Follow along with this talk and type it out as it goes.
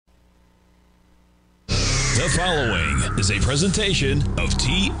The following is a presentation of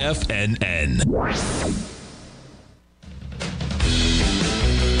TFNN.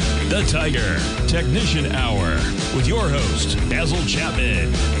 The Tiger Technician Hour with your host, Basil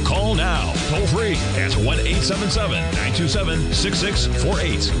Chapman. Call now, toll free at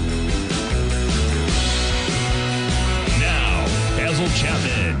 1-877-927-6648. Now, Basil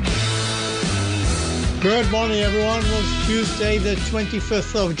Chapman. Good morning, everyone. Well, it's Tuesday, the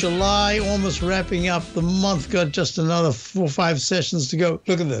 25th of July, almost wrapping up the month. Got just another 4 or 5 sessions to go.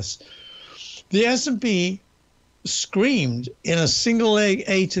 Look at this. The S&P screamed in a single leg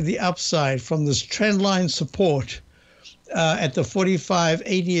A to the upside from this trend line support at the 45,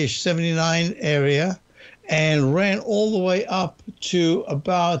 80-ish, 79 area and ran all the way up to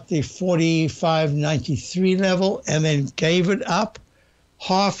about the 45.93 level and then gave it up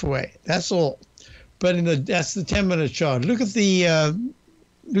halfway. That's all. But that's the 10-minute chart. Look at the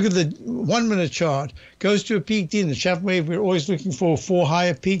 1-minute chart. Goes to a peak in the Chapman wave. We're always looking for 4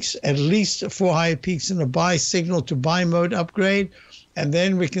 higher peaks, at least 4 higher peaks in a buy signal to buy mode upgrade, and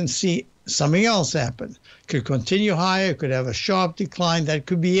then we can see something else happen. Could continue higher. Could have a sharp decline. That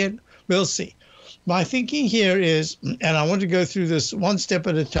could be it. We'll see. My thinking here is, and I want to go through this one step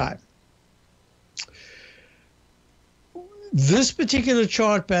at a time. This particular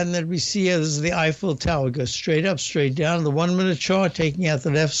chart pattern that we see here, this is the Eiffel Tower, goes straight up, straight down. The 1-minute chart taking out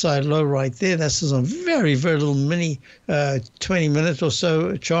the left side low right there. This is a very, very little mini 20-minute or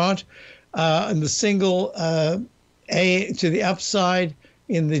so chart. And the single A to the upside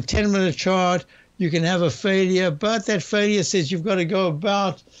in the 10-minute chart, you can have a failure, but that failure says you've got to go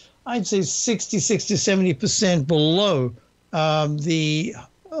about, I'd say 60, 70% below the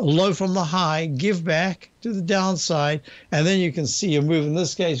low from the high, give back to the downside, and then you can see a move. In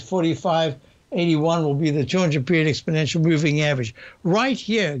this case, 45.81 will be the 200-period exponential moving average. Right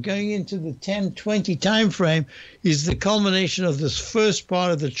here, going into the 10-20 time frame, is the culmination of this first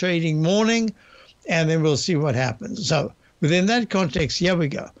part of the trading morning, and then we'll see what happens. So within that context, here we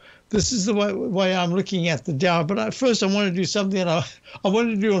go. This is the way I'm looking at the Dow. But first, I want to do something I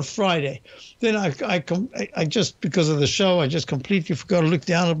wanted to do on Friday. Then I just, because of the show, I just completely forgot to look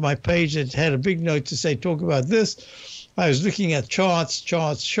down at my page. It had a big note to say, talk about this. I was looking at charts.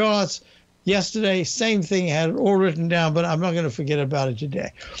 Yesterday, same thing, had it all written down, but I'm not going to forget about it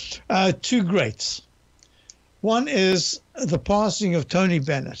today. 2 greats. One is the passing of Tony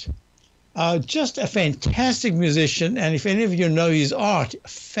Bennett. Just a fantastic musician, and if any of you know his art,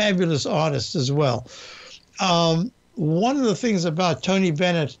 fabulous artist as well. One of the things about Tony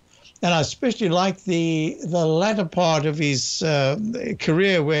Bennett, and I especially like the latter part of his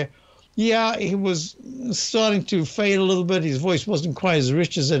career where, he was starting to fade a little bit. His voice wasn't quite as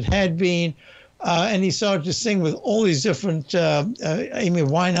rich as it had been, and he started to sing with all these different, Amy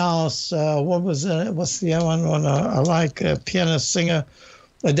Winehouse, what's the other one I like, pianist, singer,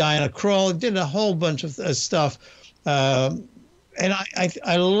 Diana Krall, did a whole bunch of stuff. And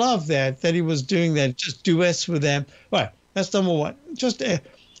I love that he was doing that, just duets with them. Right, that's number one. Just a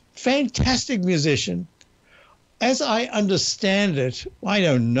fantastic musician. As I understand it, I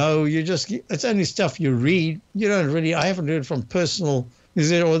don't know, it's only stuff you read. You don't really, I haven't heard from personal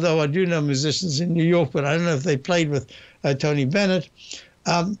musicians, although I do know musicians in New York, but I don't know if they played with Tony Bennett.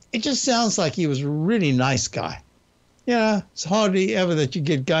 It just sounds like he was a really nice guy. Yeah, it's hardly ever that you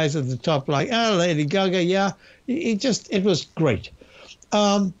get guys at the top like, Lady Gaga, it was great.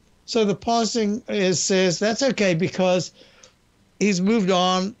 So the passing says that's okay because he's moved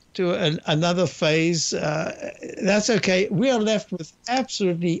on to another phase. That's okay. We are left with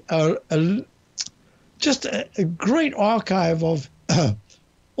absolutely just a great archive of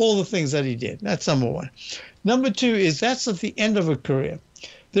all the things that he did. That's number one. Number 2 is that's at the end of a career.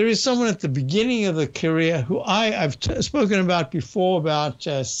 There is someone at the beginning of the career who I've spoken about before, about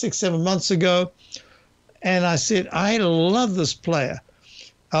 6-7 months ago, and I said, I love this player.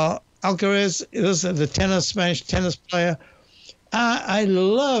 Alcaraz is the Spanish tennis player. I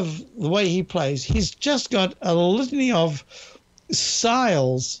love the way he plays. He's just got a litany of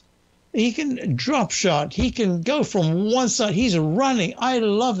styles. He can drop shot. He can go from one side. He's running. I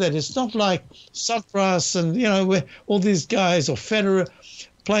love that. It's not like Sampras and, where all these guys, or Federer,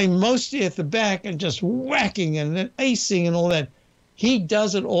 playing mostly at the back and just whacking and then acing and all that. He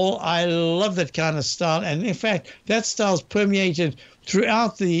does it all. I love that kind of style. And in fact, that style's permeated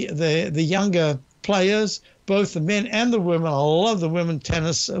throughout the younger players, both the men and the women. I love the women's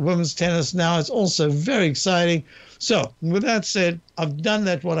tennis now. It's also very exciting. So with that said, I've done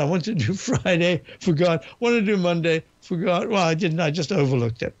what I wanted to do Friday, forgot. Wanted to do Monday, forgot. Well, I didn't. I just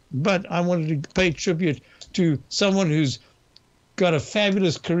overlooked it. But I wanted to pay tribute to someone who's got a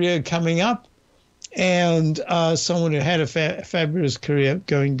fabulous career coming up, and someone who had a fabulous career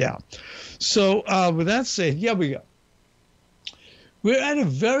going down. So with that said, here we go. We're at a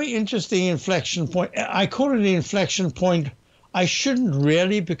very interesting inflection point. I call it an inflection point. I shouldn't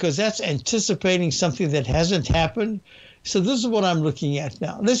really, because that's anticipating something that hasn't happened. So this is what I'm looking at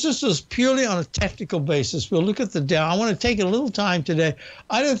now. This is purely on a technical basis. We'll look at the Dow. I want to take a little time today.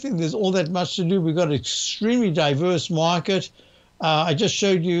 I don't think there's all that much to do. We've got an extremely diverse market. I just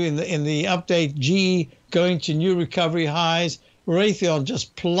showed you in the update, GE going to new recovery highs, Raytheon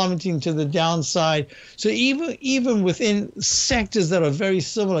just plummeting to the downside. So even within sectors that are very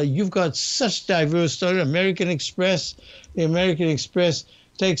similar, you've got such diverse story. The American Express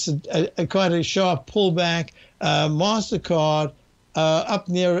takes quite a sharp pullback. MasterCard up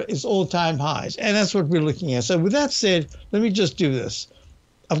near its all-time highs. And that's what we're looking at. So with that said, let me just do this.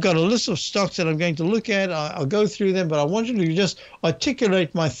 I've got a list of stocks that I'm going to look at. I'll go through them, but I want you to just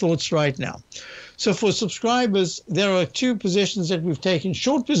articulate my thoughts right now. So for subscribers, there are two positions that we've taken,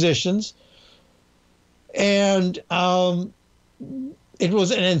 short positions, and it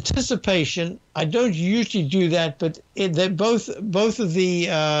was an anticipation. I don't usually do that, but both of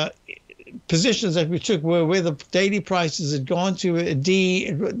the positions that we took were where the daily prices had gone to a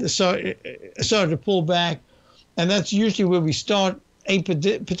D, started to pull back, and that's usually where we start a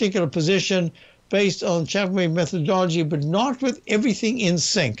particular position based on Chapman methodology, but not with everything in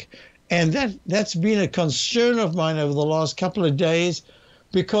sync. And that's been a concern of mine over the last couple of days,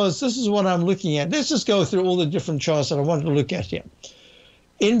 because this is what I'm looking at. Let's just go through all the different charts that I wanted to look at here.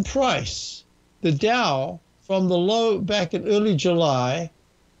 In price, the Dow from the low back in early July,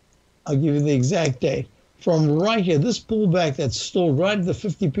 I'll give you the exact date, from right here, this pullback that's stalled right at the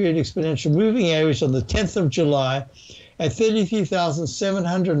 50-period exponential moving average on the 10th of July at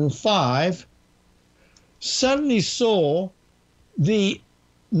 33,705, suddenly saw the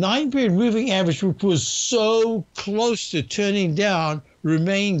 9-period moving average, which was so close to turning down,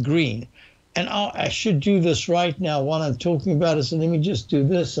 remain green. And I should do this right now while I'm talking about it. So let me just do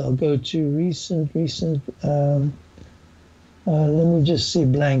this. I'll go to recent. Let me just see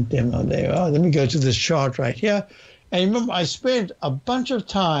blank demo there. Let me go to this chart right here. And remember, I spent a bunch of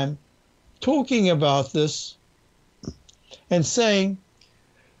time talking about this and saying,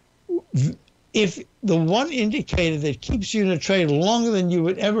 if the one indicator that keeps you in a trade longer than you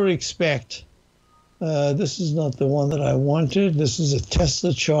would ever expect, this is not the one that I wanted. This is a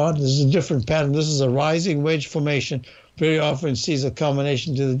Tesla chart. This is a different pattern. This is a rising wedge formation. Very often sees a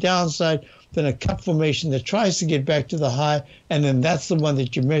combination to the downside, then a cup formation that tries to get back to the high, and then that's the one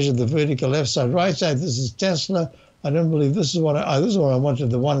that you measure the vertical left side, right side. This is Tesla. I don't believe this is what I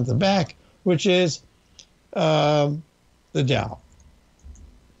wanted, the one at the back, which is the Dow.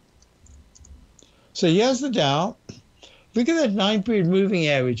 So here's the Dow. Look at that 9-period moving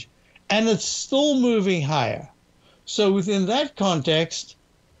average, and it's still moving higher. So within that context,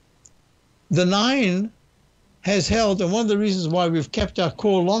 the 9 has held, and one of the reasons why we've kept our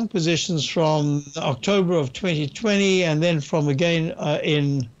core long positions from October of 2020, and then from again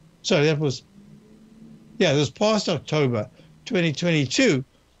this was past October 2022,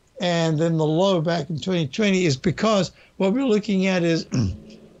 and then the low back in 2020, is because what we're looking at is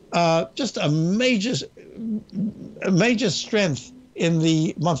just a major strength in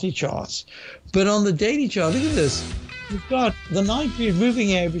the monthly charts. But on the daily chart, look at this. We've got the 9-period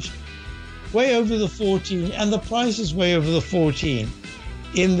moving average way over the 14, and the price is way over the 14.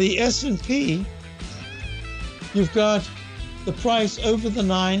 In the S&P, you've got the price over the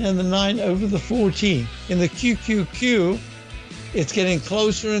 9 and the 9 over the 14. In the QQQ, it's getting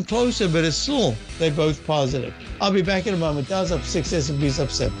closer and closer, but it's still, they're both positive. I'll be back in a moment. Dow's up 6, S&P's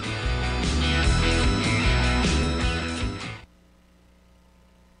up 7.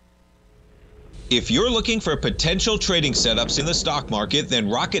 If you're looking for potential trading setups in the stock market, then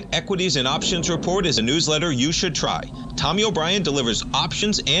Rocket Equities and Options Report is a newsletter you should try. Tommy O'Brien delivers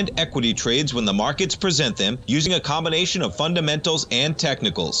options and equity trades when the markets present them, using a combination of fundamentals and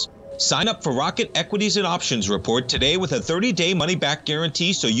technicals. Sign up for Rocket Equities and Options Report today with a 30-day money-back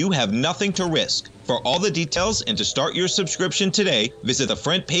guarantee, so you have nothing to risk. For all the details and to start your subscription today, visit the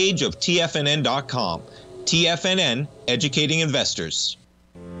front page of TFNN.com. TFNN, educating investors.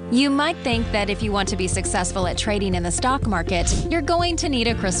 You might think that if you want to be successful at trading in the stock market, you're going to need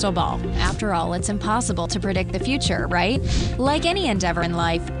a crystal ball. After all, it's impossible to predict the future, right? Like any endeavor in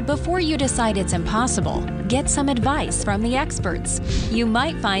life, before you decide it's impossible, get some advice from the experts. You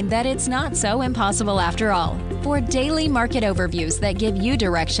might find that it's not so impossible after all. For daily market overviews that give you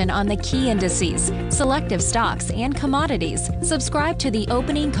direction on the key indices, selective stocks, and commodities, subscribe to the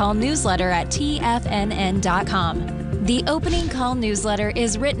Opening Call newsletter at TFNN.com. The Opening Call newsletter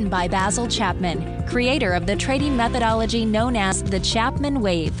is written by Basil Chapman, creator of the trading methodology known as the Chapman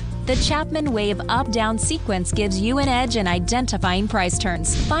Wave. The Chapman Wave up-down sequence gives you an edge in identifying price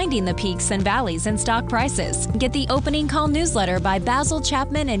turns, finding the peaks and valleys in stock prices. Get the Opening Call newsletter by Basil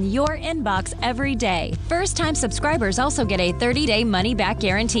Chapman in your inbox every day. First-time subscribers also get a 30-day money-back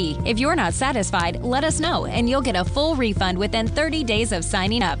guarantee. If you're not satisfied, let us know, and you'll get a full refund within 30 days of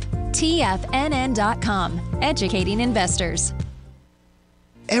signing up. TFNN.com, educating investors.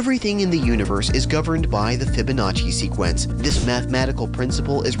 Everything in the universe is governed by the Fibonacci sequence. This mathematical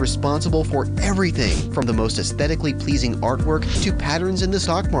principle is responsible for everything from the most aesthetically pleasing artwork to patterns in the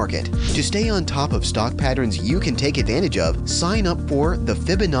stock market. To stay on top of stock patterns you can take advantage of, sign up for the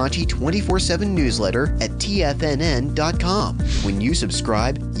Fibonacci 24/7 newsletter at TFNN.com. When you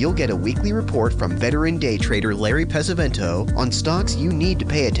subscribe, you'll get a weekly report from veteran day trader Larry Pesavento on stocks you need to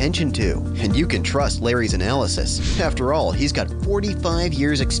pay attention to. And you can trust Larry's analysis. After all, he's got 45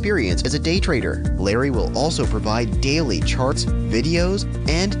 years experience as a day trader. Larry will also provide daily charts, videos,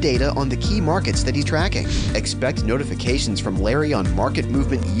 and data on the key markets that he's tracking. Expect notifications from Larry on market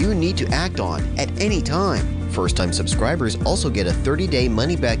movement you need to act on at any time. First-time subscribers also get a 30-day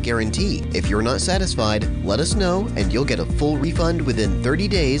money-back guarantee. If you're not satisfied, let us know and you'll get a full refund within 30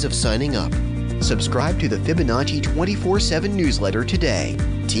 days of signing up. Subscribe to the Fibonacci 24/7 newsletter today.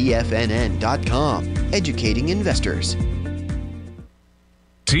 TFNN.com, educating investors.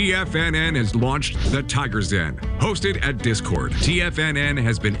 TFNN has launched the Tiger's Den. Hosted at Discord, TFNN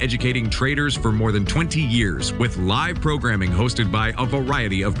has been educating traders for more than 20 years with live programming hosted by a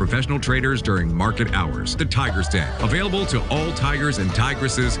variety of professional traders during market hours. The Tiger's Den, available to all tigers and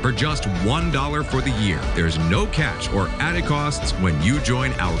tigresses for just $1 for the year. There's no catch or added costs when you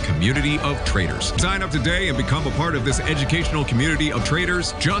join our community of traders. Sign up today and become a part of this educational community of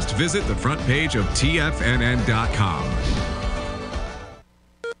traders. Just visit the front page of TFNN.com.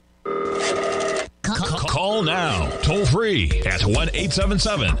 Call now, toll free at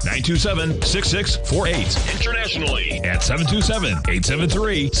 1-877-927-6648. Internationally at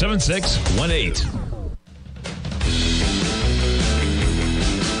 727-873-7618.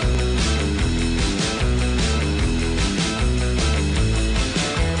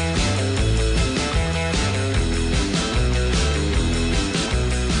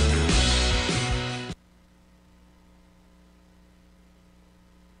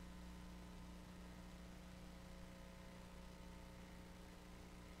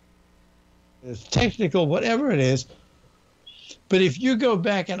 It's technical, whatever it is. But if you go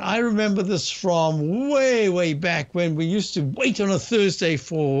back, and I remember this from way, way back when we used to wait on a Thursday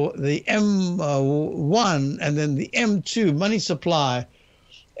for the M1 and then the M2 money supply,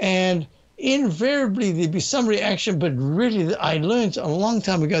 and invariably there'd be some reaction, but really I learned a long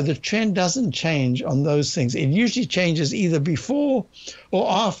time ago the trend doesn't change on those things. It usually changes either before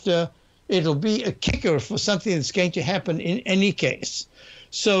or after. It'll be a kicker for something that's going to happen in any case.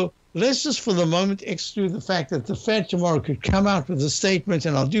 So let's just for the moment exclude the fact that the Fed tomorrow could come out with a statement,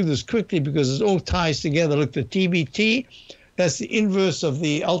 and I'll do this quickly because it all ties together. Look, the TBT, that's the inverse of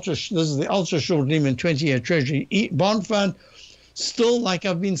the this is the ultra short Lehman 20-year Treasury bond fund. Still, like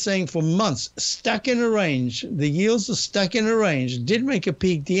I've been saying for months, stuck in a range. The yields are stuck in a range. Did make a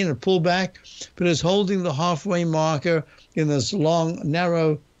peak D and a pullback, but is holding the halfway marker in this long,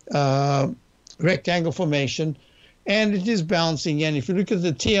 narrow rectangle formation. And it is bouncing. And if you look at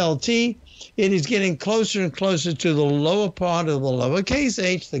the TLT, it is getting closer and closer to the lower part of the lowercase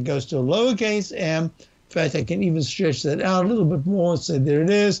h that goes to a lowercase m. In fact, I can even stretch that out a little bit more. So there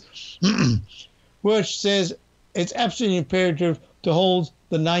it is, which says it's absolutely imperative to hold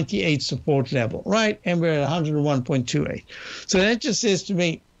the 98 support level, right? And we're at 101.28. So that just says to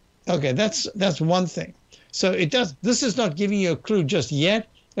me, okay, that's one thing. So it does. This is not giving you a clue just yet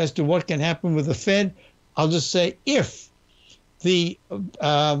as to what can happen with the Fed. I'll just say if TLT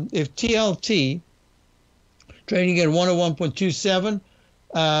trading at 101.27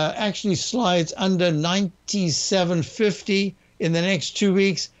 actually slides under 97.50 in the next 2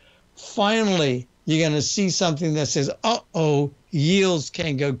 weeks, finally you're going to see something that says, yields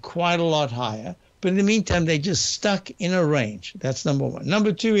can go quite a lot higher. But in the meantime, they just stuck in a range. That's number one.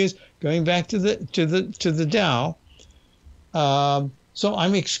 Number two is going back to the Dow. So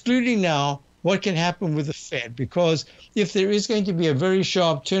I'm excluding now what can happen with the Fed, because if there is going to be a very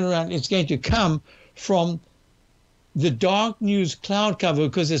sharp turnaround, it's going to come from the dark news cloud cover,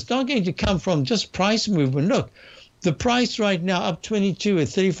 because it's not going to come from just price movement. Look, the price right now up 22 at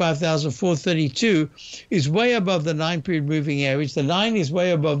 35,432 is way above the 9-period moving average. The 9 is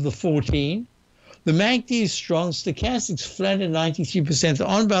way above the 14. The MACD is strong. Stochastic's flat at 93%. The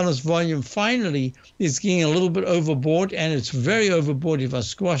on-balance volume finally is getting a little bit overbought, and it's very overbought. If I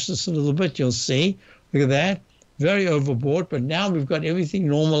squash this a little bit, you'll see. Look at that. Very overbought. But now we've got everything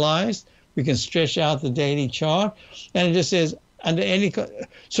normalized. We can stretch out the daily chart. And it just says, under any...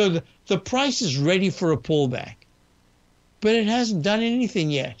 So the price is ready for a pullback. But it hasn't done anything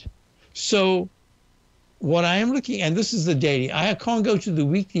yet. So what I am looking, and this is the daily. I can't go to the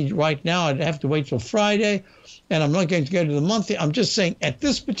weekly right now. I'd have to wait till Friday, and I'm not going to go to the monthly. I'm just saying at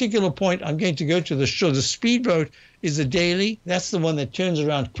this particular point, I'm going to go to the short. The speedboat is a daily. That's the one that turns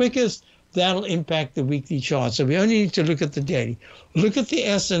around quickest. That'll impact the weekly chart. So we only need to look at the daily. Look at the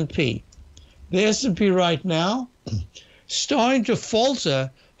S&P. The S&P right now starting to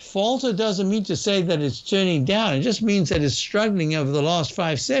falter. Falter doesn't mean to say that it's turning down. It just means that it's struggling over the last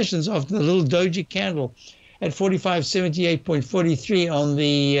 5 sessions after the little doji candle at 4578.43 on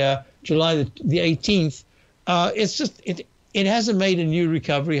the July the 18th. It's just it hasn't made a new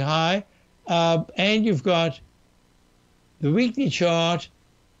recovery high, and you've got the weekly chart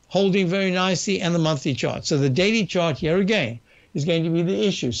holding very nicely and the monthly chart. So the daily chart here again is going to be the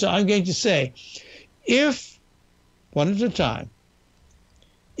issue. So I'm going to say, if one at a time,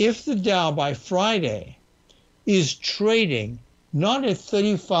 if the Dow by Friday is trading not at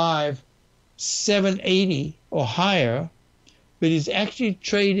 35,780 or higher, but is actually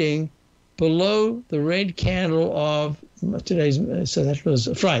trading below the red candle of today's, so that was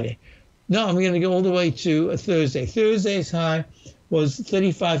Friday. No, I'm going to go all the way to a Thursday. Thursday's high was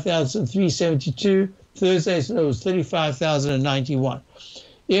 35,372. Thursday's low was 35,091.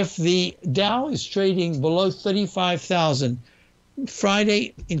 If the Dow is trading below 35,000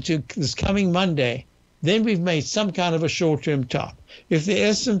 Friday into this coming Monday, then we've made some kind of a short-term top. If the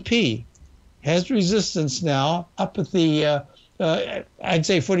S&P has resistance now up at the, I'd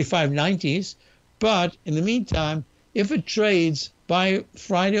say 45.90s, but in the meantime, if it trades by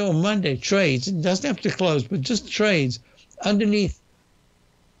Friday or Monday, trades, it doesn't have to close, but just trades underneath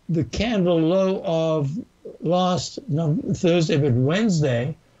the candle low of last, not Thursday, but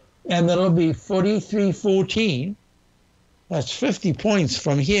Wednesday, and that'll be 43.14. That's 50 points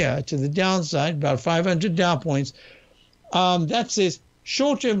from here to the downside, about 500 down points. That says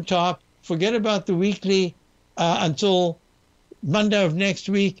short-term top, forget about the weekly until Monday of next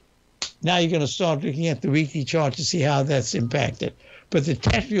week. Now you're going to start looking at the weekly chart to see how that's impacted. But the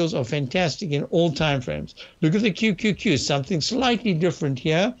technicals are fantastic in all time frames. Look at the QQQ, something slightly different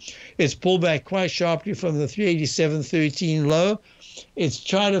here. It's pulled back quite sharply from the 387.13 low. It's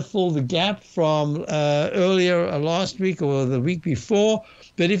trying to fill the gap from earlier last week or the week before.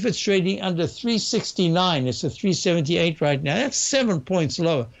 But if it's trading under 369, it's a 378 right now. That's 7 points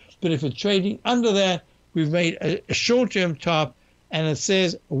lower. But if it's trading under that, we've made a short-term top. And it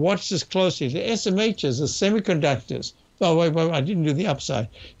says, watch this closely. The SMHs, the semiconductors. Oh, wait, I didn't do the upside.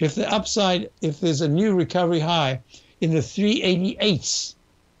 If the upside, if there's a new recovery high in the 388s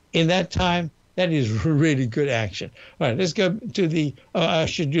in that time, that is really good action. All right, let's go to the, I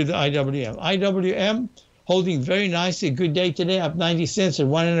should do the IWM. IWM holding very nicely. Good day today, up 90 cents at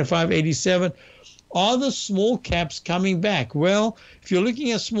 105.87. Are the small caps coming back? Well, if you're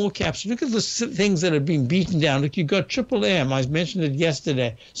looking at small caps, look at the things that have been beaten down. Look, you've got Triple M. I mentioned it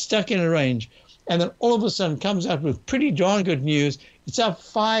yesterday, stuck in a range. And then all of a sudden comes out with pretty darn good news. It's up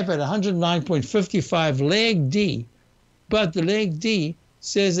 5 at 109.55 leg D. But the leg D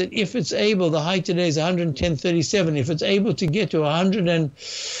says that if it's able, the high today is 110.37. If it's able to get to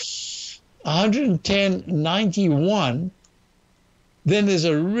 110.91, then there's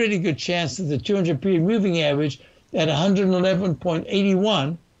a really good chance that the 200-period moving average at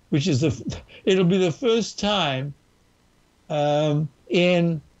 111.81, which is it'll be the first time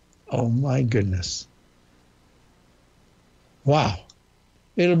in, oh my goodness, wow,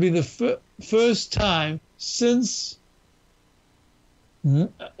 it'll be the first time since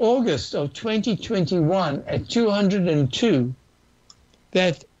August of 2021 at 202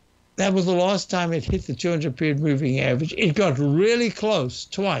 that was the last time it hit the 200-period moving average. It got really close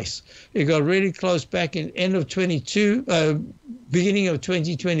twice. It got really close back in end of 22, beginning of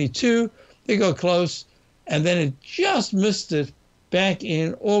 2022. It got close, and then it just missed it back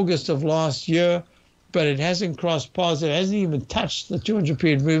in August of last year, but it hasn't crossed positive. It hasn't even touched the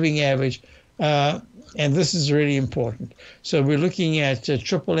 200-period moving average, and this is really important. So we're looking at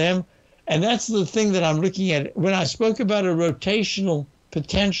Triple M, and that's the thing that I'm looking at. When I spoke about a rotational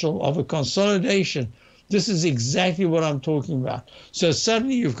potential of a consolidation, this is exactly what I'm talking about. So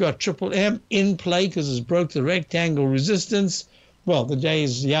suddenly you've got Triple M in play because it's broke the rectangle resistance. Well, the day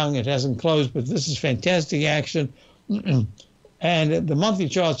is young, it hasn't closed, but this is fantastic action. And the monthly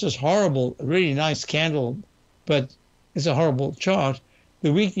chart's just horrible, a really nice candle, but it's a horrible chart.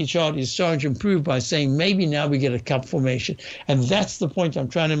 The weekly chart is starting to improve by saying maybe now we get a cup formation. And that's the point I'm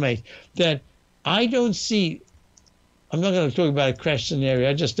trying to make, that I don't see, I'm not going to talk about a crash scenario,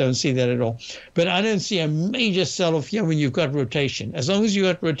 I just don't see that at all. But I don't see a major sell-off here when you've got rotation. As long as you've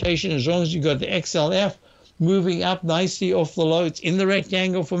got rotation, as long as you've got the XLF moving up nicely off the low, it's in the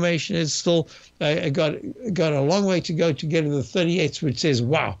rectangle formation, it's still got a long way to go to get to the 38s, which says,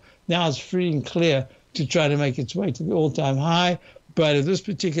 wow, now it's free and clear to try to make its way to the all-time high. But at this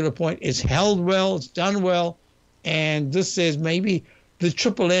particular point, it's held well, it's done well, and this says maybe the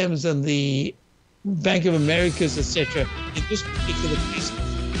Triple M's and the Bank of Americas, etc., in this particular case.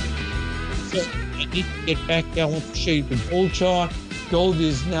 So I need to get back there. I want to show you the gold chart. Gold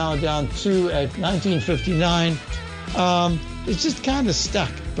is now down 2 at 1959. It's just kind of stuck,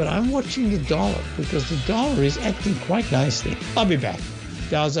 but I'm watching the dollar because the dollar is acting quite nicely. I'll be back.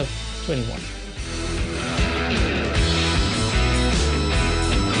 Dow's up 21.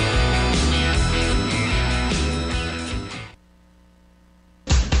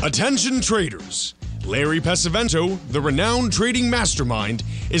 Attention traders! Larry Pesavento, the renowned trading mastermind,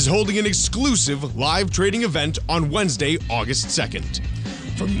 is holding an exclusive live trading event on Wednesday, August 2nd.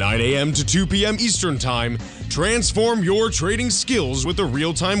 From 9 a.m. to 2 p.m. Eastern Time, transform your trading skills with the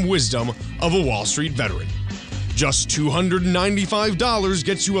real-time wisdom of a Wall Street veteran. Just $295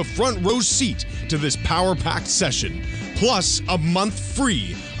 gets you a front row seat to this power-packed session, plus a month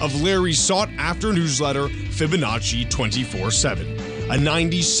free of Larry's sought-after newsletter, Fibonacci 24/7. A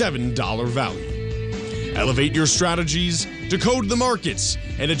 $97 value. Elevate your strategies, decode the markets,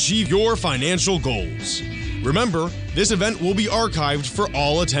 and achieve your financial goals. Remember, this event will be archived for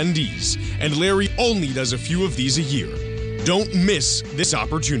all attendees, and Larry only does a few of these a year. Don't miss this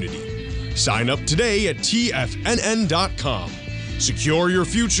opportunity. Sign up today at TFNN.com. Secure your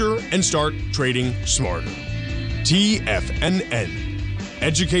future and start trading smarter. TFNN.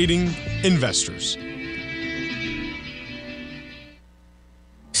 Educating investors.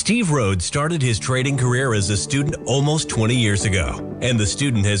 Steve Rhodes started his trading career as a student almost 20 years ago, and the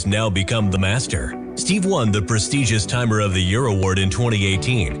student has now become the master. Steve won the prestigious Timer of the Year award in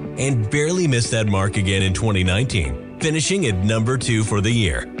 2018 and barely missed that mark again in 2019, finishing at number 2 for the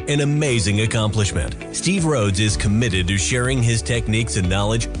year. An amazing accomplishment. Steve Rhodes is committed to sharing his techniques and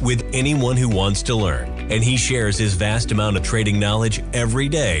knowledge with anyone who wants to learn, and he shares his vast amount of trading knowledge every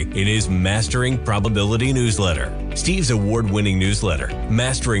day in his Mastering Probability newsletter. Steve's award-winning newsletter,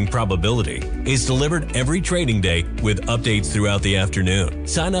 Mastering Probability, is delivered every trading day with updates throughout the afternoon.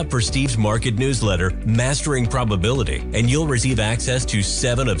 Sign up for Steve's market newsletter, Mastering Probability, and you'll receive access to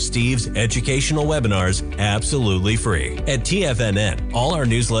 7 of Steve's educational webinars absolutely free. At TFNN, all our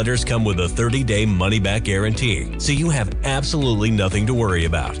newsletters come with a 30-day money-back guarantee, so you have absolutely nothing to worry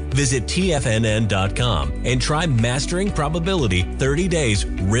about. Visit TFNN.com and try Mastering Probability 30 days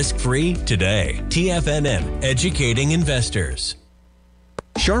risk-free today. TFNN, educating investors.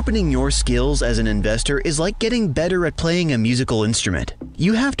 Sharpening your skills as an investor is like getting better at playing a musical instrument.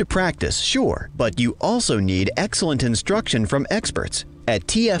 You have to practice, sure, but you also need excellent instruction from experts. At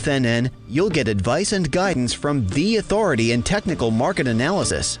TFNN, you'll get advice and guidance from the authority in technical market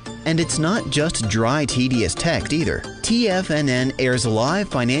analysis. And it's not just dry, tedious text either. TFNN airs live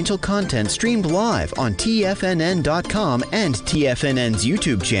financial content streamed live on TFNN.com and TFNN's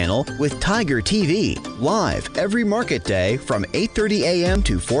YouTube channel with Tiger TV, live every market day from 8:30 a.m.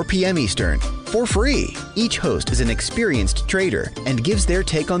 to 4 p.m. Eastern. For free. Each host is an experienced trader and gives their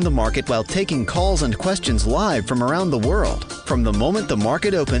take on the market while taking calls and questions live from around the world. From the moment the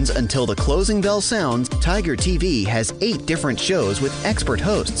market opens until the closing bell sounds, Tiger TV has 8 different shows with expert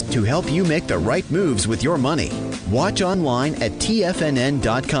hosts to help you make the right moves with your money. Watch online at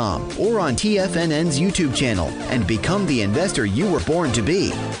TFNN.com or on TFNN's YouTube channel and become the investor you were born to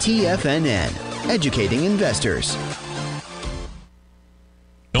be. TFNN, educating investors.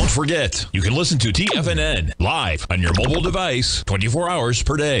 Don't forget, you can listen to TFNN live on your mobile device 24 hours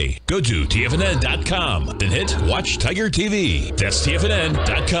per day. Go to TFNN.com, then hit Watch Tiger TV. That's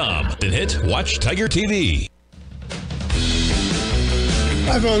TFNN.com, then hit Watch Tiger TV.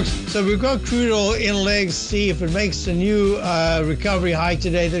 Hi, folks. So we've got crude oil in leg C. If it makes a new recovery high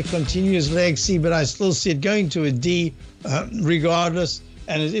today, that continues leg C, but I still see it going to a D regardless.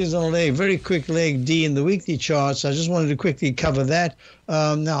 And it is on a very quick leg D in the weekly chart. So I just wanted to quickly cover that.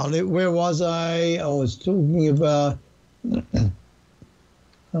 Now, where was I? I was talking about, the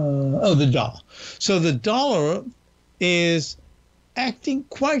dollar. So the dollar is acting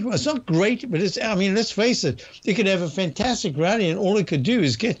quite well. It's not great, but it's, I mean, let's face it, it could have a fantastic rally, and all it could do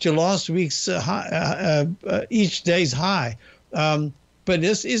is get to last week's each day's high. But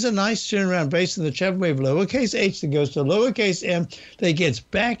this is a nice turnaround based on the Chapman wave lowercase h that goes to lowercase m, that gets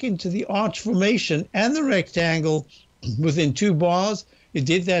back into the arch formation and the rectangle within 2 bars. It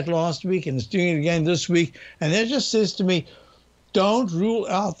did that last week, and it's doing it again this week. And that just says to me, don't rule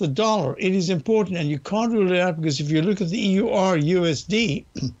out the dollar. It is important, and you can't rule it out, because if you look at the EUR USD,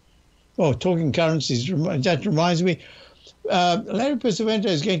 talking currencies, that reminds me, Larry Pesavento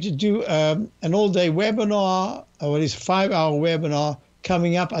is going to do an all-day webinar, or at least 5-hour webinar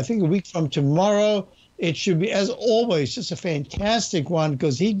coming up, I think a week from tomorrow. It should be, as always, just a fantastic one,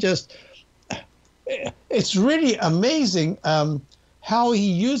 because it's really amazing how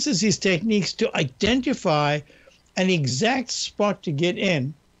he uses his techniques to identify an exact spot to get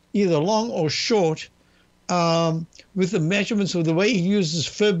in, either long or short, with the measurements, of the way he uses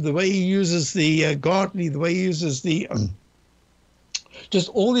fib, the way he uses the Gartley, the way he uses the just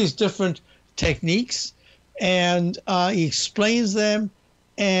all these different techniques, and he explains them.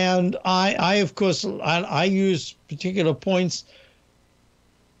 And I of course, I use particular points,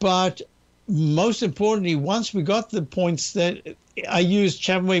 but most importantly, once we got the points, that I use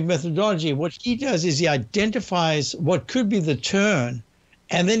Chapman wave methodology. What he does is he identifies what could be the turn,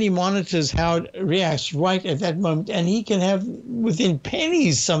 and then he monitors how it reacts right at that moment. And he can have within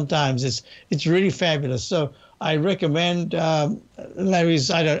pennies sometimes. It's really fabulous. So I recommend Larry's.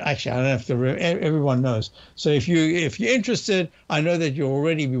 I don't have to. Everyone knows. So if you're interested, I know that you'll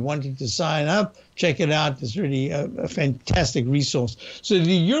already be wanting to sign up. Check it out. It's really a fantastic resource. So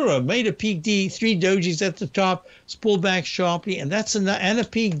the euro made a peak D, 3 dojis at the top. It's pulled back sharply, and that's and a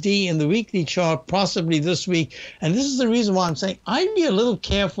peak D in the weekly chart, possibly this week. And this is the reason why I'm saying I'd be a little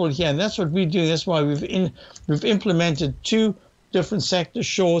careful here, and that's what we do. That's why we've implemented 2 different sector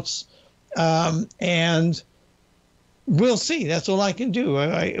shorts, and we'll see. That's all I can do.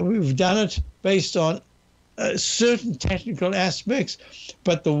 We've done it based on certain technical aspects,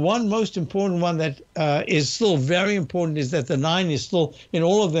 but the one most important one that is still very important is that the 9 is still, in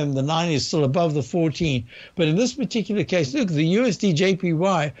all of them, the 9 is still above the 14. But in this particular case, look, the USD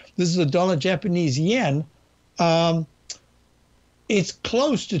JPY, this is the dollar Japanese yen, it's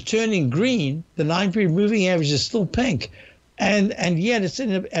close to turning green. The 9-period moving average is still pink, and yet it's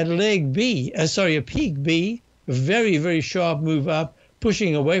at leg B, a peak B, a very, very sharp move up,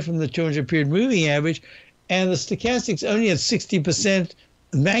 pushing away from the 200-period moving average. And the stochastic's only at 60%.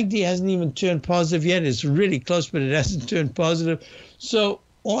 MACD hasn't even turned positive yet. It's really close, but it hasn't turned positive. So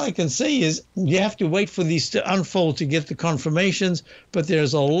all I can say is you have to wait for these to unfold to get the confirmations. But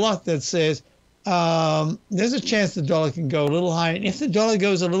there's a lot that says there's a chance the dollar can go a little higher. And if the dollar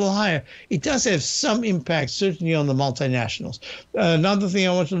goes a little higher, it does have some impact, certainly on the multinationals. Another thing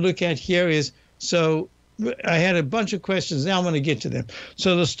I want to look at here is, so I had a bunch of questions. Now I'm going to get to them.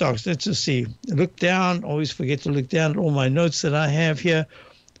 So the stocks, let's just see. Look down. Always forget to look down at all my notes that I have here.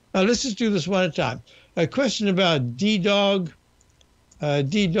 Let's just do this one at a time. A question about DDOG.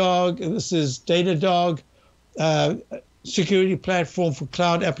 This is Datadog, security platform for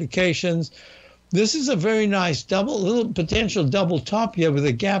cloud applications. This is a very nice little potential double top here with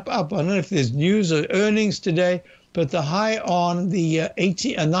a gap up. I don't know if there's news or earnings today, but the high on the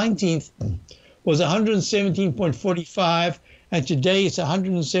 19th was 117.45, and today it's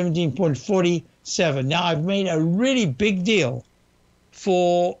 117.47. Now, I've made a really big deal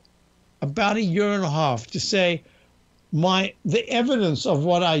for about a year and a half to say the evidence of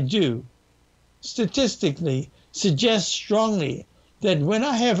what I do statistically suggests strongly that when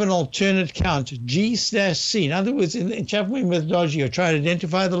I have an alternate count, G/C, in other words, in Chapman wave methodology, you try to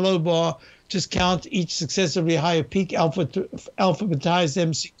identify the low bar, just count each successively higher peak, alphabetize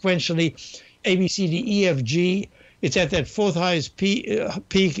them sequentially, A, B, C, D, E, F, G. It's at that 4th highest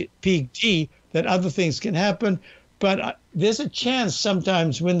peak G that other things can happen. But there's a chance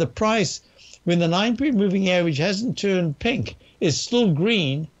sometimes when the 9-period moving average hasn't turned pink, is still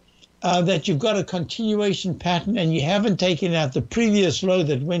green, that you've got a continuation pattern and you haven't taken out the previous low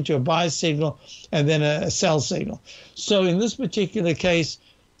that went to a buy signal and then a sell signal. So in this particular case,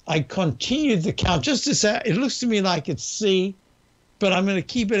 I continued the count just to say it looks to me like it's C, but I'm going to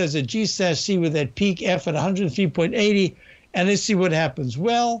keep it as a G/C with that peak F at 103.80, and let's see what happens.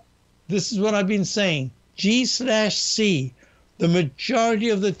 Well, this is what I've been saying. G/C, the majority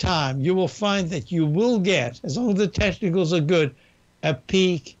of the time, you will find that you will get, as long as the technicals are good, a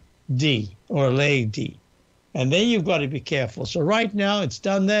peak D or a leg D. And then you've got to be careful. So right now it's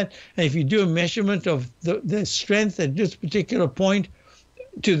done that. And if you do a measurement of the strength at this particular point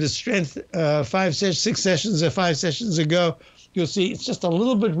to the strength 5 sessions ago, you'll see it's just a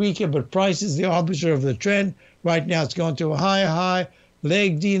little bit weaker, but price is the arbiter of the trend. Right now it's gone to a higher high,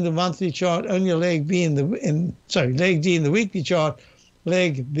 leg D in the monthly chart, only a leg B leg D in the weekly chart,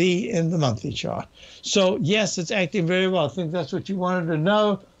 leg B in the monthly chart. So yes, it's acting very well. I think that's what you wanted to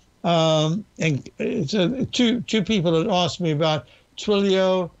know. And so two people had asked me about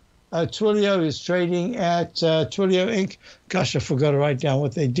Twilio. Twilio is trading at Twilio Inc. Gosh, I forgot to write down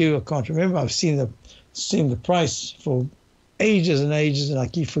what they do. I can't remember. I've seen the price for ages and ages, and I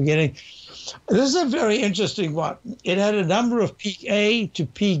keep forgetting. This is a very interesting one. It had a number of peak A to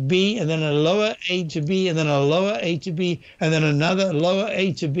peak B, and then a lower A to B, and then a lower A to B, and then another lower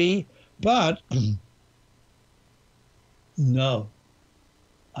A to B. But no,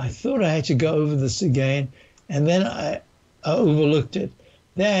 I thought I had to go over this again, and then I overlooked it.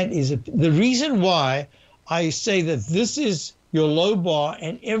 That is the reason why I say that this is your low bar,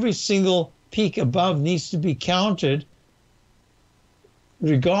 and every single peak above needs to be counted,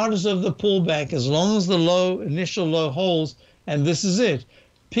 regardless of the pullback, as long as the initial low holds, and this is it.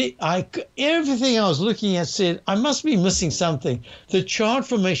 Everything I was looking at said, I must be missing something. The chart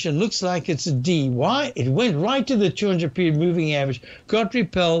formation looks like it's a D. Why? It went right to the 200-period moving average, got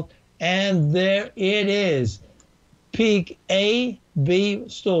repelled, and there it is. Peak A, B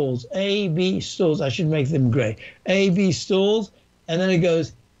stalls, A, B stalls. I should make them gray. A, B stalls, and then it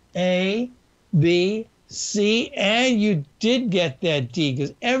goes A, B, C, and you did get that D,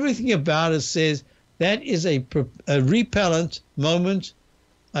 because everything about it says that is a repellent moment.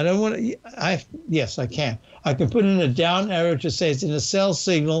 I don't want to, yes, I can. I can put in a down arrow to say it's in a sell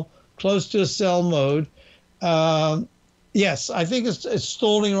signal, close to a sell mode. Yes, I think it's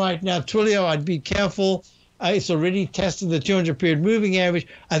stalling right now. Twilio, I'd be careful. It's already tested the 200-period moving average.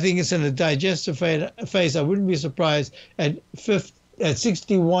 I think it's in a digestive phase. I wouldn't be surprised at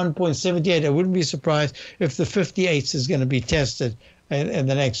 61.78. I wouldn't be surprised if the 58 is going to be tested in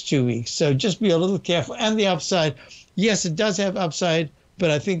the next 2 weeks. So just be a little careful. And the upside, yes, it does have upside,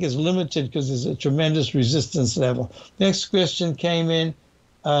 but I think it's limited because there's a tremendous resistance level. Next question came in.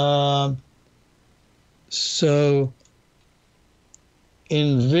 So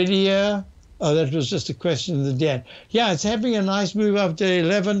NVIDIA. Oh, that was just a question of the debt. Yeah, it's having a nice move up to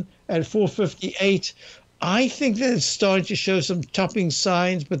 11 at 458. I think that it's starting to show some topping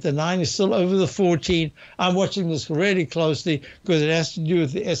signs, but the 9 is still over the 14. I'm watching this really closely because it has to do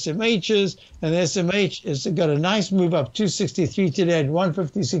with the SMHs, and the SMH has got a nice move up, 263 today at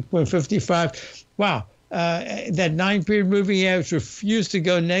 156.55. Wow, that 9-period moving average refused to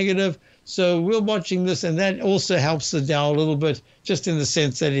go negative. So we're watching this, and that also helps the Dow a little bit, just in the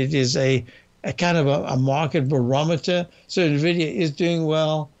sense that it is a kind of a market barometer. So NVIDIA is doing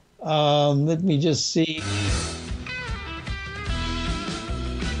well. Let me just see.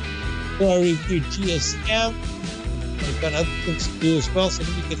 I reviewed GSM. I've got other things to do as well, so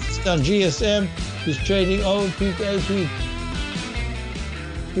let me get this done. GSM is trading peak A, peak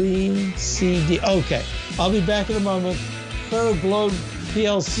B, C, D. Okay, I'll be back in a moment. Ferroglobe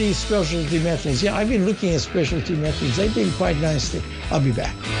PLC specialty metals. Yeah, I've been looking at specialty metals. They've been quite nicely. I'll be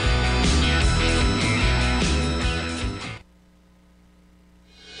back.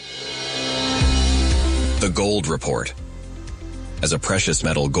 The Gold Report. As a precious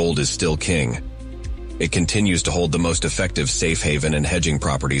metal, gold is still king. It continues to hold the most effective safe haven and hedging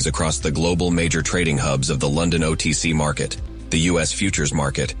properties across the global major trading hubs of the London OTC market, the U.S. futures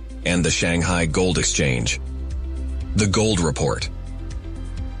market, and the Shanghai Gold Exchange. The Gold Report.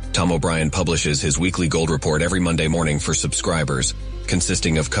 Tom O'Brien publishes his weekly gold report every Monday morning for subscribers,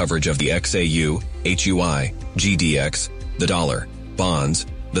 consisting of coverage of the XAU, HUI, GDX, the dollar, bonds,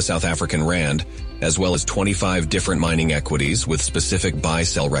 the South African rand, as well as 25 different mining equities with specific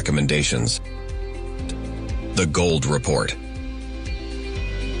buy-sell recommendations. The Gold Report.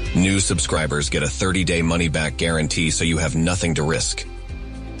 New subscribers get a 30-day money-back guarantee, so you have nothing to risk.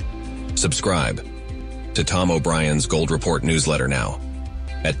 Subscribe to Tom O'Brien's Gold Report newsletter now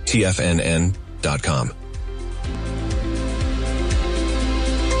at TFNN.com.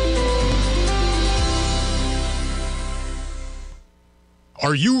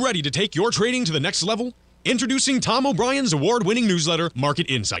 Are you ready to take your trading to the next level? Introducing Tom O'Brien's award-winning newsletter,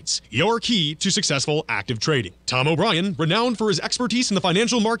 Market Insights, your key to successful active trading. Tom O'Brien, renowned for his expertise in the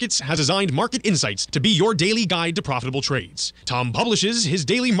financial markets, has designed Market Insights to be your daily guide to profitable trades. Tom publishes his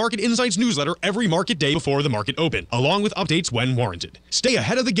daily Market Insights newsletter every market day before the market open, along with updates when warranted. Stay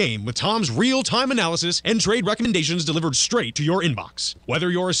ahead of the game with Tom's real-time analysis and trade recommendations delivered straight to your inbox.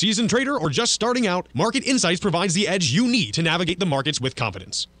 Whether you're a seasoned trader or just starting out, Market Insights provides the edge you need to navigate the markets with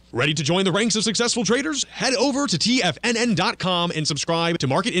confidence. Ready to join the ranks of successful traders? Head over to TFNN.com and subscribe to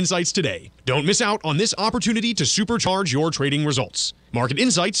Market Insights today. Don't miss out on this opportunity to supercharge your trading results. Market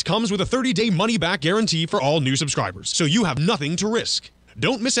Insights comes with a 30-day money-back guarantee for all new subscribers, so you have nothing to risk.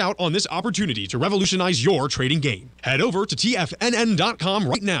 Don't miss out on this opportunity to revolutionize your trading game. Head over to TFNN.com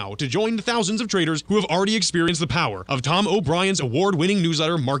right now to join the thousands of traders who have already experienced the power of Tom O'Brien's award-winning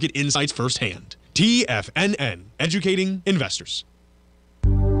newsletter, Market Insights, firsthand. TFNN, educating investors.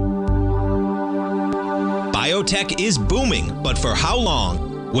 Biotech is booming, but for how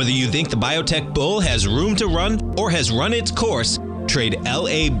long? Whether you think the biotech bull has room to run or has run its course, trade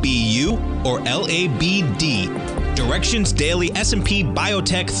LABU or LABD. Direction's daily S&P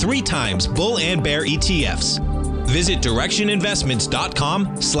Biotech 3 times bull and bear ETFs. Visit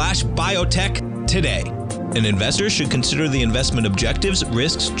directioninvestments.com/biotech today. An investor should consider the investment objectives,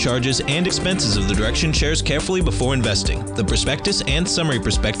 risks, charges, and expenses of the Direction shares carefully before investing. The prospectus and summary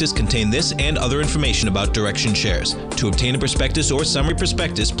prospectus contain this and other information about Direction shares. To obtain a prospectus or summary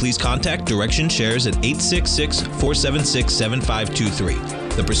prospectus, please contact Direction shares at 866-476-7523.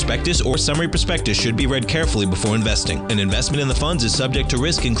 The prospectus or summary prospectus should be read carefully before investing. An investment in the funds is subject to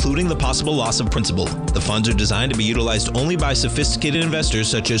risk, including the possible loss of principal. The funds are designed to be utilized only by sophisticated investors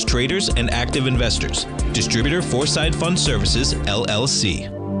such as traders and active investors. Distributor Foreside Fund Services, LLC.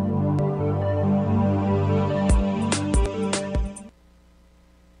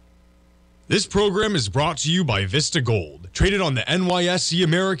 This program is brought to you by Vista Gold, traded on the NYSE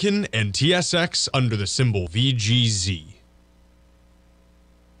American and TSX under the symbol VGZ.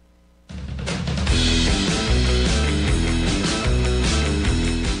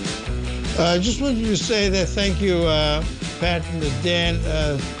 I just wanted to say that thank you, Pat and Dan,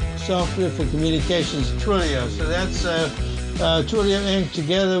 Software for Communications, Twilio. So that's Twilio Inc.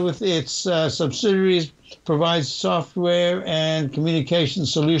 together with its subsidiaries provides software and communication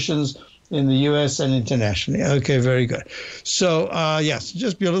solutions in the U.S. and internationally. Okay, very good. So, yes,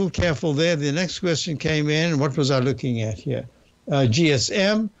 just be a little careful there. The next question came in. What was I looking at here?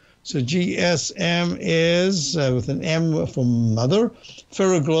 GSM. So GSM is, with an M for mother,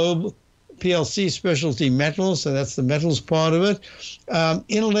 Ferroglobe PLC Specialty Metals, so that's the metals part of it.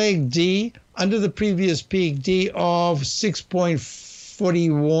 In leg D, under the previous peak D of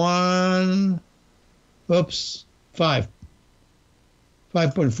 6.41,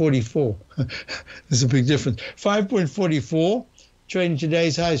 5.44. There's a big difference. 5.44. Trading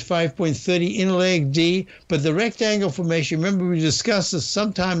today's high is 5.30 in leg D, but the rectangle formation, remember we discussed this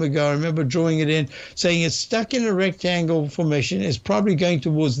some time ago. I remember drawing it in, saying it's stuck in a rectangle formation. It's probably going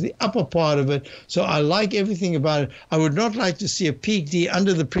towards the upper part of it. So I like everything about it. I would not like to see a peak D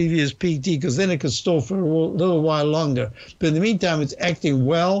under the previous peak D because then it could stall for a little while longer. But in the meantime, it's acting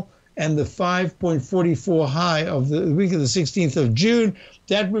well. And the 5.44 high of the week of the 16th of June,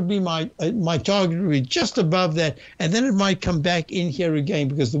 that would be my target would be just above that. And then it might come back in here again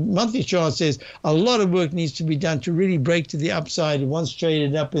because the monthly chart says a lot of work needs to be done to really break to the upside. It once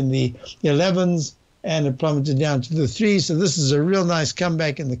traded up in the 11s and it plummeted down to the 3s. So this is a real nice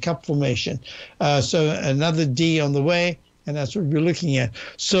comeback in the cup formation. So another D on the way. And that's what we're looking at.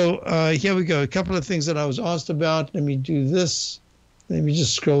 So here we go. A couple of things that I was asked about. Let me do this. Let me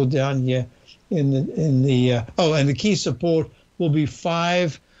just scroll down here and the key support will be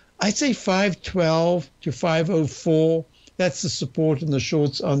 512 to 504. That's the support in the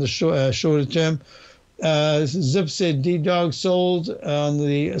shorts on the shorter term. Zip said D-Dog sold in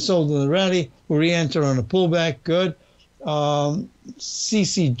the rally. Will re-enter on a pullback. Good.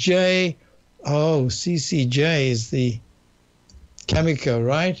 CCJ. Oh, CCJ is the Cameco,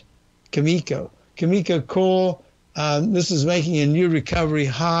 right? Cameco core. This is making a new recovery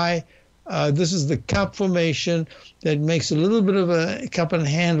high. This is the cup formation that makes a little bit of a cup and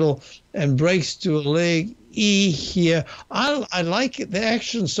handle and breaks to a leg E here. I like the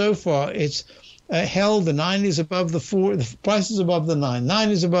action so far. It's held. The 9 is above the 4. The price is above the 9. 9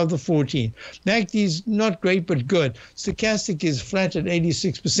 is above the 14. MACD is not great but good. Stochastic is flat at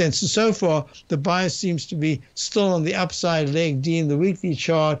 86%. So far, the bias seems to be still on the upside, leg D in the weekly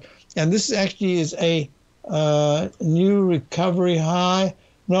chart. And this actually is a new recovery high,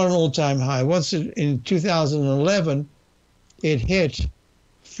 not an all-time high. Once in 2011, it hit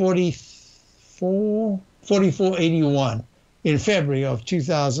 44.81 in February of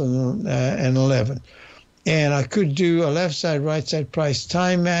 2011. And I could do a left side, right side price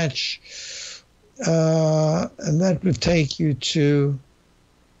time match. And that would take you to,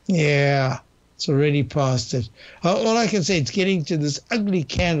 it's already past it. All I can say, it's getting to this ugly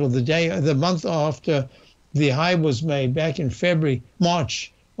candle the month after the high was made back in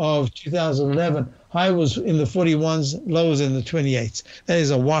March of 2011. High was in the 41s, low was in the 28s. That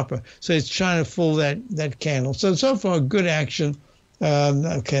is a whopper. So it's trying to full that candle. So far, good action.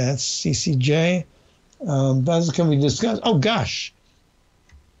 Okay, that's CCJ. Basil, can we discuss? Oh, gosh.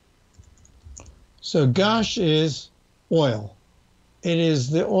 So gosh is oil. It is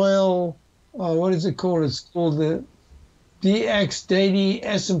the oil, what is it called? It's called the DX Daily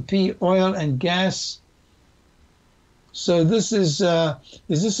S&P Oil and Gas. So this is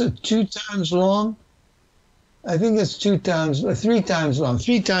this a 2 times long? I think it's 3 times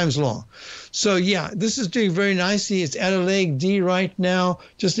long. So yeah, this is doing very nicely. It's at a leg D right now.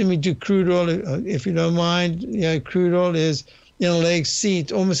 Just let me do crude oil, if you don't mind. Yeah, crude oil is in a leg C.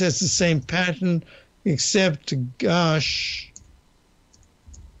 It almost has the same pattern, except, gosh,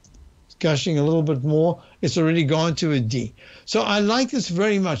 it's gushing a little bit more. It's already gone to a D. So I like this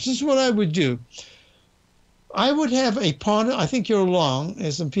very much. This is what I would do. I would have a partner. I think you're long,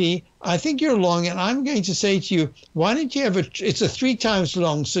 S&P. I think you're long, and I'm going to say to you, why don't you have it's a 3 times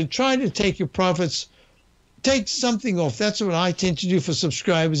long, so try to take your profits, take something off. That's what I tend to do for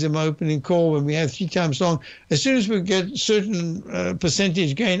subscribers in my opening call when we have 3 times long. As soon as we get certain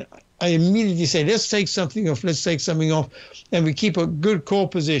percentage gain, I immediately say, let's take something off, and we keep a good core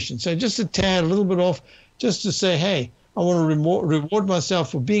position. So just a tad, a little bit off, just to say, hey, I want to reward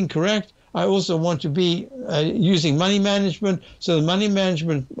myself for being correct. I also want to be using money management. So the money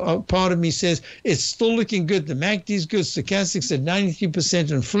management part of me says it's still looking good. The MACD is good. Stochastics at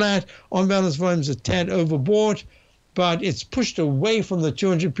 93% and flat. On-balance volumes a tad overbought, but it's pushed away from the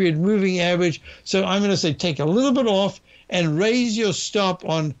 200-period moving average. So I'm going to say take a little bit off and raise your stop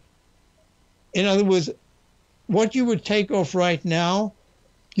on, in other words, what you would take off right now,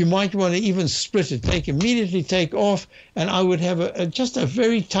 you might want to even split it, immediately take off, and I would have just a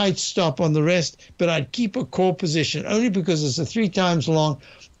very tight stop on the rest, but I'd keep a core position, only because it's a 3 times long,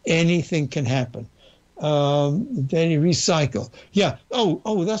 anything can happen. Daily recycle. Yeah,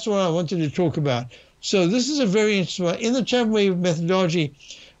 oh, that's what I wanted to talk about. So this is a very interesting one. In the Chapman wave methodology,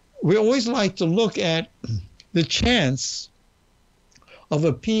 we always like to look at the chance of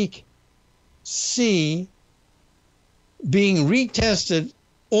a peak C being retested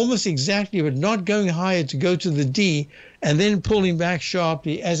almost exactly, but not going higher to go to the D, and then pulling back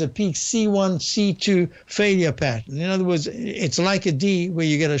sharply as a peak C1, C2 failure pattern. In other words, it's like a D where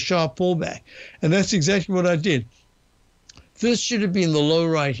you get a sharp pullback. And that's exactly what I did. This should have been the low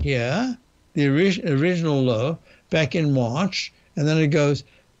right here, the original low back in March, and then it goes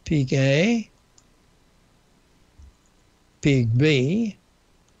peak A, peak B,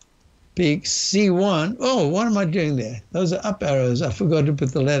 peak C1. Oh, what am I doing there? Those are up arrows. I forgot to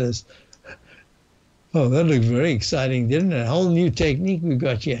put the letters. Oh, that looked very exciting, didn't it? A whole new technique we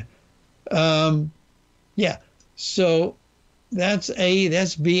got here. Yeah, so that's A,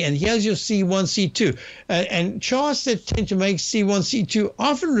 that's B, and here's your C1, C2. And charts that tend to make C1, C2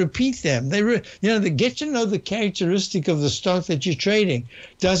 often repeat them. They get to know the characteristic of the stock that you're trading.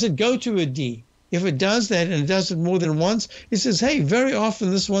 Does it go to a D? If it does that, and it does it more than once, it says, hey, very often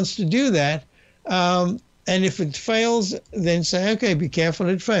this wants to do that. And if it fails, then say, okay, be careful,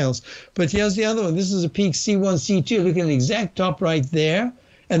 it fails. But here's the other one. This is a peak C1, C2. Look at the exact top right there.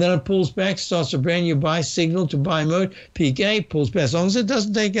 And then it pulls back, starts a brand new buy signal to buy mode. Peak A pulls back. As long as it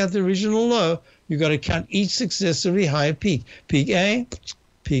doesn't take out the original low, you've got to count each successively higher peak. Peak A,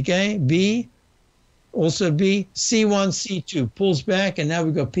 B, also B, C1, C2, pulls back, and now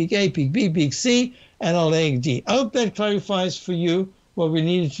we've got peak A, peak B, peak C, and a leg D. I hope that clarifies for you what we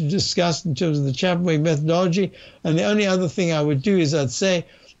needed to discuss in terms of the Chapman wave methodology. And the only other thing I would do is I'd say,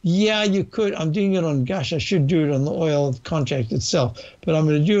 yeah, you could. I'm doing it on Gush. I should do it on the oil contract itself, but I'm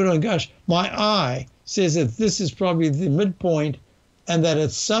going to do it on Gush. My eye says that this is probably the midpoint, and that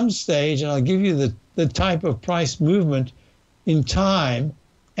at some stage, and I'll give you the type of price movement in time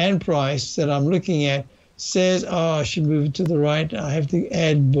and price that I'm looking at, says, oh, I should move it to the right. I have to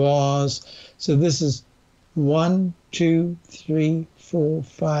add bars. So this is 1, 2, 3, 4,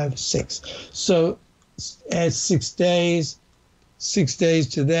 5, 6. So add 6 days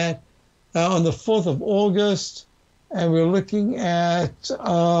to that. On the 4th of August, and we're looking at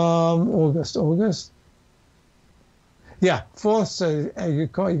August. Yeah, 4th, so you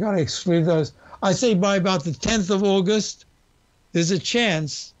got to exclude those. I say by about the 10th of August, there's a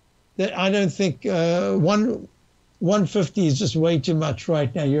chance that I don't think 150 is just way too much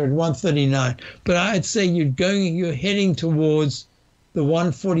right now. You're at 139. But I'd say you're heading towards the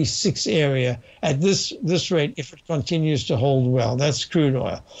 146 area at this rate if it continues to hold well. That's crude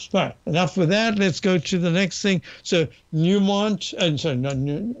oil. All right, enough with that. Let's go to the next thing. So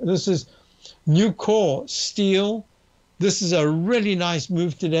this is Nucor Steel. This is a really nice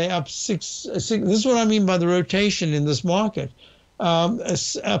move today, up six. This is what I mean by the rotation in this market.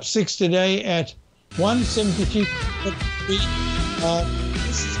 Up 6 today at 173.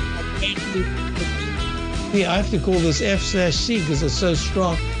 This is I have to call this F/C because it's so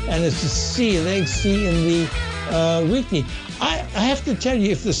strong, and it's a C, a leg C in the weekly. I have to tell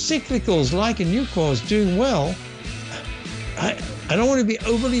you, if the cyclicals like a new car is doing well, I don't want to be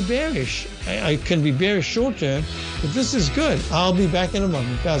overly bearish. I can be bearish short term, but this is good. I'll be back in a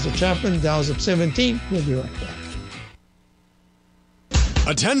moment. Basil Chapman, Dow's up 17. We'll be right back.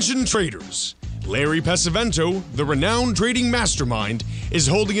 Attention traders. Larry Pesavento, the renowned trading mastermind, is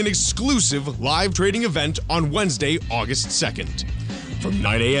holding an exclusive live trading event on Wednesday, August 2nd. From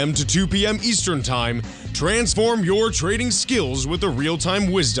 9 a.m. to 2 p.m. Eastern Time, transform your trading skills with the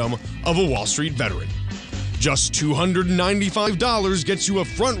real-time wisdom of a Wall Street veteran. Just $295 gets you a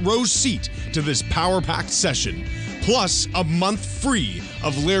front row seat to this power-packed session, plus a month free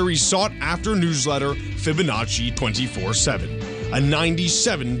of Larry's sought-after newsletter, Fibonacci 24/7, a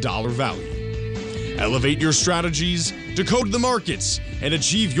 $97 value. Elevate your strategies, decode the markets, and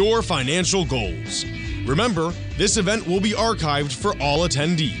achieve your financial goals. Remember, this event will be archived for all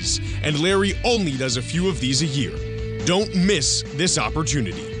attendees, and Larry only does a few of these a year. Don't miss this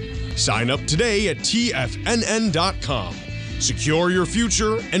opportunity. Sign up today at TFNN.com. Secure your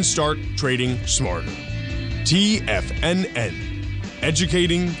future and start trading smarter. TFNN,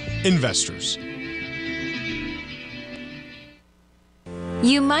 educating investors.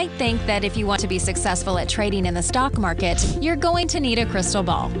 You might think that if you want to be successful at trading in the stock market, you're going to need a crystal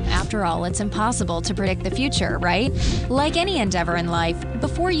ball. After all, it's impossible to predict the future, right? Like any endeavor in life,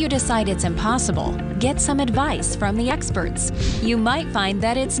 before you decide it's impossible, get some advice from the experts. You might find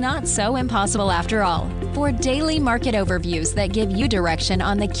that it's not so impossible after all. For daily market overviews that give you direction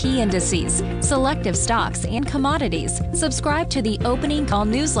on the key indices, selective stocks, and commodities, subscribe to the Opening Call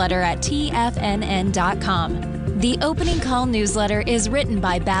newsletter at TFNN.com. The Opening Call newsletter is written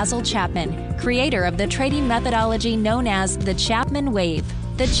by Basil Chapman, creator of the trading methodology known as the Chapman Wave.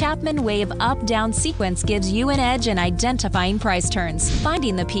 The Chapman Wave up-down sequence gives you an edge in identifying price turns,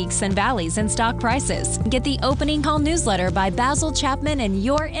 finding the peaks and valleys in stock prices. Get the Opening Call newsletter by Basil Chapman in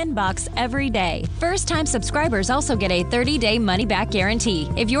your inbox every day. First-time subscribers also get a 30-day money-back guarantee.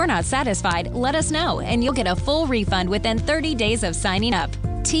 If you're not satisfied, let us know, and you'll get a full refund within 30 days of signing up.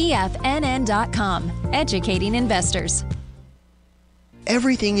 TFNN.com, educating investors.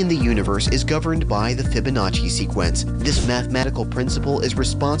 Everything in the universe is governed by the Fibonacci sequence. This mathematical principle is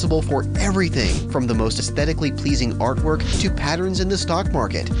responsible for everything from the most aesthetically pleasing artwork to patterns in the stock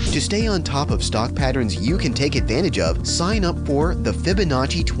market. To stay on top of stock patterns you can take advantage of, sign up for the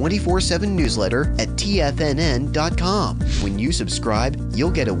Fibonacci 24/7 newsletter at TFNN.com. When you subscribe,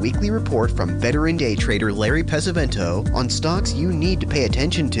 you'll get a weekly report from veteran day trader Larry Pesavento on stocks you need to pay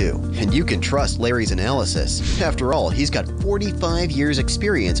attention to. And you can trust Larry's analysis. After all, he's got 45 years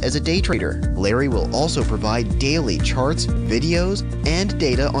experience as a day trader. Larry will also provide daily charts, videos, and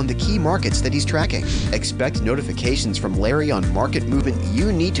data on the key markets that he's tracking. Expect notifications from Larry on market movement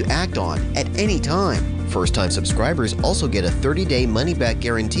you need to act on at any time. First-time subscribers also get a 30-day money-back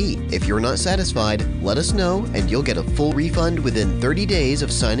guarantee. If you're not satisfied, let us know and you'll get a full refund within 30 days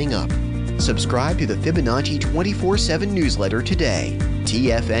of signing up. Subscribe to the Fibonacci 24/7 newsletter today.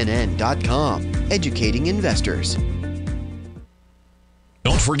 TFNN.com, educating investors.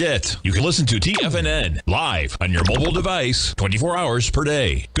 Don't forget, you can listen to TFNN live on your mobile device 24 hours per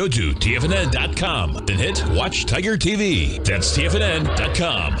day. Go to TFNN.com, then hit Watch Tiger TV. That's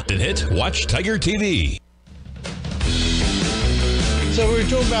TFNN.com, then hit Watch Tiger TV. So we were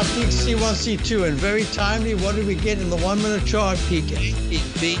talking about peak C1, C2, and very timely, what did we get in the 1-minute chart? Peak A, peak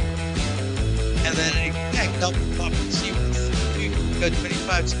B, and then it backed up and C1, C2, go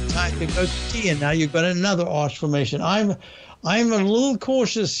 25 times, it goes to T, and now you've got another arch formation. I'm a little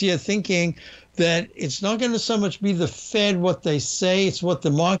cautious here, thinking that it's not going to so much be the Fed, what they say, it's what the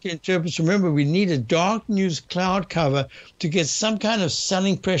market interprets. Remember, we need a dark news cloud cover to get some kind of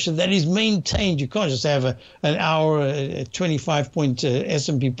selling pressure that is maintained. You can't just have an hour, a 25-point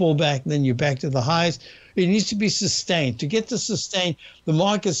S&P pullback, and then you're back to the highs. It needs to be sustained. To get to sustain, the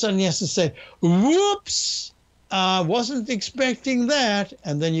market suddenly has to say, whoops, wasn't expecting that,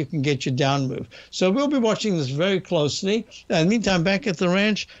 and then you can get your down move. So we'll be watching this very closely. In the meantime, back at the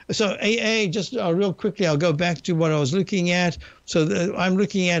ranch. So AA, just real quickly, I'll go back to what I was looking at. So I'm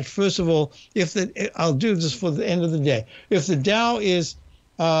looking at, first of all, I'll do this for the end of the day. If the Dow is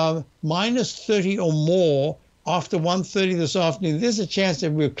minus 30 or more after 1:30 this afternoon, there's a chance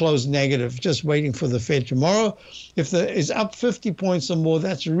that we'll close negative, just waiting for the Fed tomorrow. If it's up 50 points or more,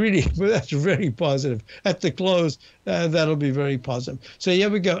 that's very positive. At the close, that'll be very positive. So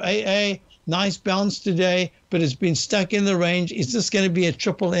here we go. AA, nice bounce today, but it's been stuck in the range. Is this going to be a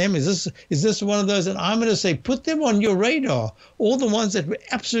triple M? Is this one of those? And I'm going to say, put them on your radar. All the ones that were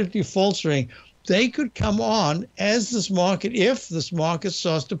absolutely faltering, they could come on as this market, if this market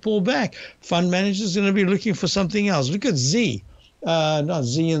starts to pull back. Fund managers are going to be looking for something else. Look at Z, not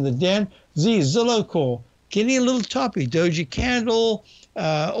Z in the den. Z, Zillow Core, getting a little toppy. Doji candle,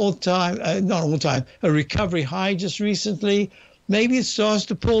 not all time, a recovery high just recently. Maybe it starts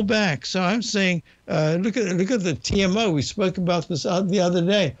to pull back. So I'm saying, look at the TMO. We spoke about this the other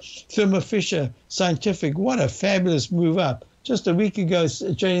day. Thermo Fisher Scientific, what a fabulous move up. Just a week ago,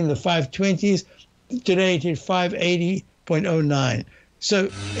 trading the 520s. Today it hit 580.09. So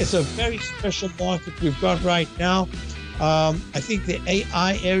it's a very special market we've got right now. I think the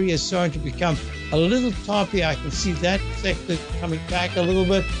AI area is starting to become a little toppy. I can see that sector coming back a little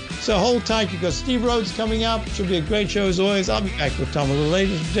bit. So hold tight. You've got Steve Rhodes coming up. Should be a great show as always. I'll be back with Tom a little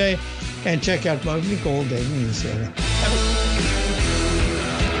later today. And check out my opening all day newsletter.